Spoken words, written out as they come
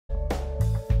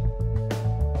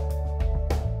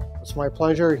It's my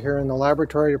pleasure here in the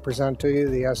laboratory to present to you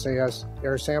the SAS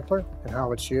air sampler and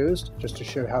how it's used, just to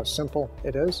show how simple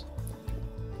it is.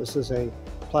 This is a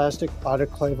plastic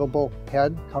autoclavable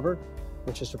head cover,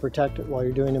 which is to protect it while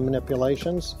you're doing the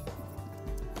manipulations.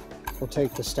 We'll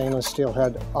take the stainless steel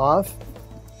head off.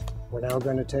 We're now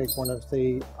going to take one of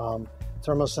the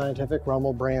Thermo Scientific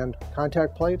Rommel brand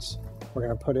contact plates. We're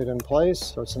going to put it in place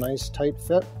so it's a nice tight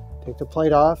fit. Take the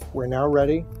plate off. We're now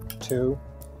ready to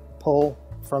pull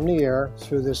from the air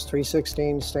through this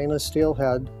 316 stainless steel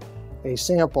head a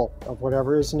sample of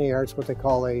whatever is in the air. It's what they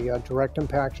call a direct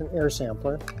impaction air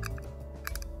sampler.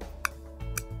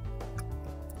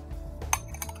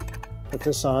 Put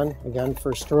this on. Again,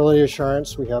 for sterility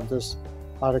assurance, we have this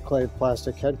autoclave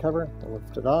plastic head cover. I'll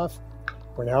lift it off.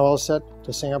 We're now all set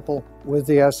to sample with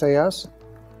the SAS.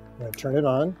 I'm going to turn it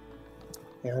on.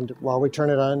 And while we turn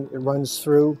it on, it runs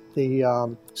through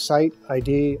the site,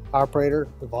 ID, operator,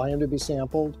 the volume to be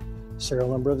sampled, serial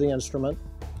number of the instrument.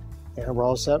 And we're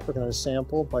all set. We're going to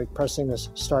sample by pressing this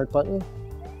start button.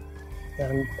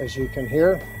 And as you can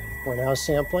hear, we're now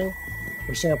sampling.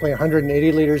 We're sampling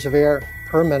 180 liters of air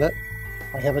per minute.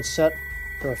 I have it set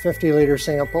for a 50-liter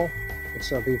sample.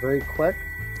 It's going to be very quick.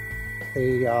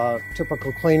 The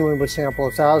typical clean room would sample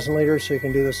 1,000 liters, so you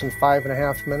can do this in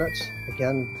 5.5 minutes.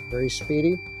 Again, very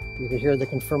speedy. You can hear the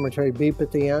confirmatory beep at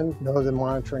the end, know the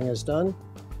monitoring is done.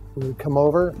 We would come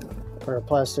over, put our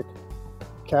plastic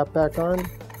cap back on,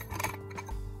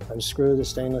 unscrew the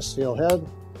stainless steel head.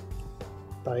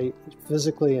 By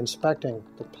physically inspecting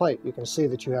the plate, you can see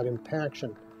that you had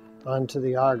impaction onto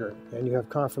the auger, and you have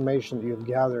confirmation that you've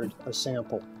gathered a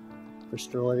sample. For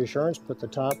sterility assurance, put the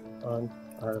top on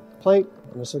our plate,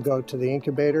 and this will go to the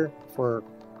incubator for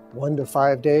 1 to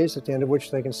 5 days, at the end of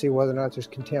which they can see whether or not there's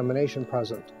contamination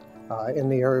present in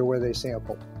the area where they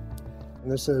sampled.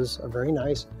 And this is a very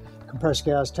nice compressed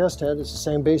gas test head. It's the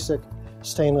same basic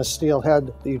stainless steel head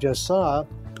that you just saw,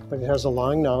 but it has a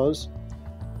long nose.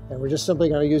 And we're just simply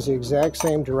going to use the exact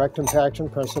same direct impaction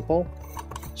principle.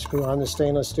 Screw on the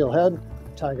stainless steel head,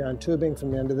 tie on tubing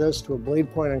from the end of this to a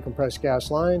bleed point on compressed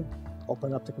gas line,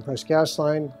 open up the compressed gas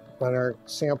line, run our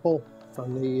sample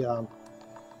from the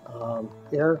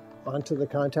air onto the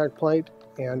contact plate,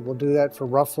 and we'll do that for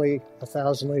roughly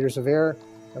 1,000 liters of air,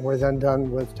 and we're then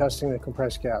done with testing the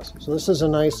compressed gas. So this is a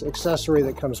nice accessory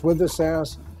that comes with the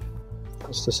SAS.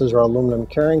 This is our aluminum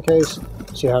carrying case.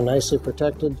 See how nicely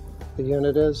protected the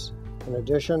unit is. In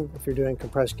addition, if you're doing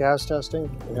compressed gas testing,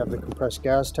 you have the compressed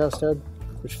gas test head,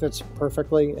 which fits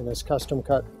perfectly in this custom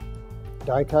cut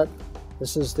die cut.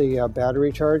 This is the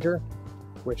battery charger,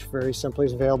 which very simply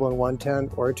is available in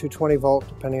 110 or 220 volt,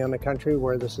 depending on the country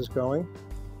where this is going.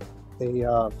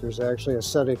 There's actually a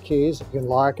set of keys. You can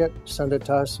lock it, send it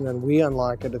to us, and then we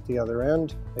unlock it at the other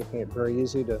end, making it very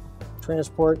easy to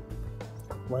transport.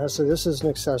 Lastly, this is an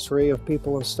accessory if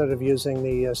people, instead of using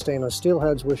the stainless steel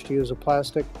heads, wish to use a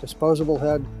plastic disposable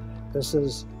head. This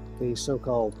is the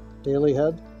so-called daily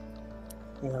head,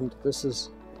 and this is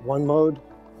one mode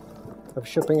of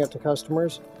shipping it to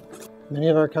customers. Many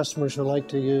of our customers would like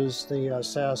to use the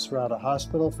SAS throughout a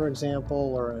hospital, for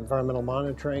example, or environmental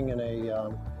monitoring in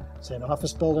a, say, an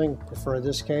office building. Prefer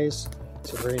this case.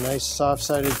 It's a very nice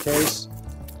soft-sided case.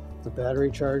 The battery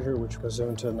charger, which goes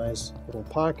into a nice little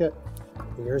pocket.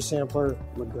 The air sampler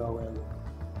would go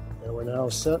in. And we're now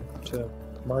set to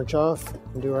march off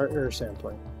and do our air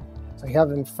sampling. I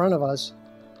have in front of us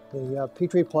the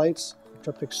petri plates,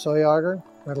 triptych soy agar,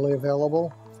 readily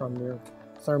available from your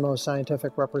Thermo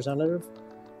Scientific representative.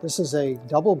 This is a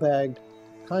double-bagged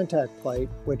contact plate,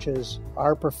 which is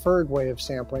our preferred way of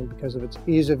sampling because of its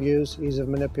ease of use, ease of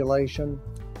manipulation.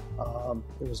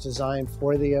 It was designed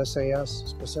for the SAS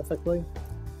specifically.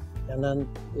 And then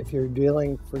if you're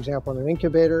dealing, for example, in an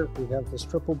incubator, we have this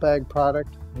triple bag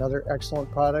product, another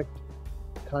excellent product.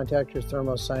 Contact your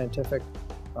Thermo Scientific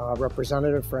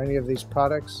representative for any of these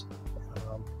products.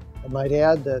 I might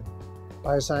add that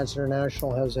Bioscience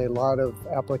International has a lot of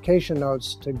application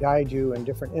notes to guide you in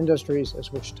different industries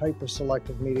as which type of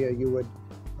selective media you would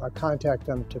contact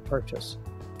them to purchase.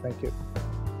 Thank you.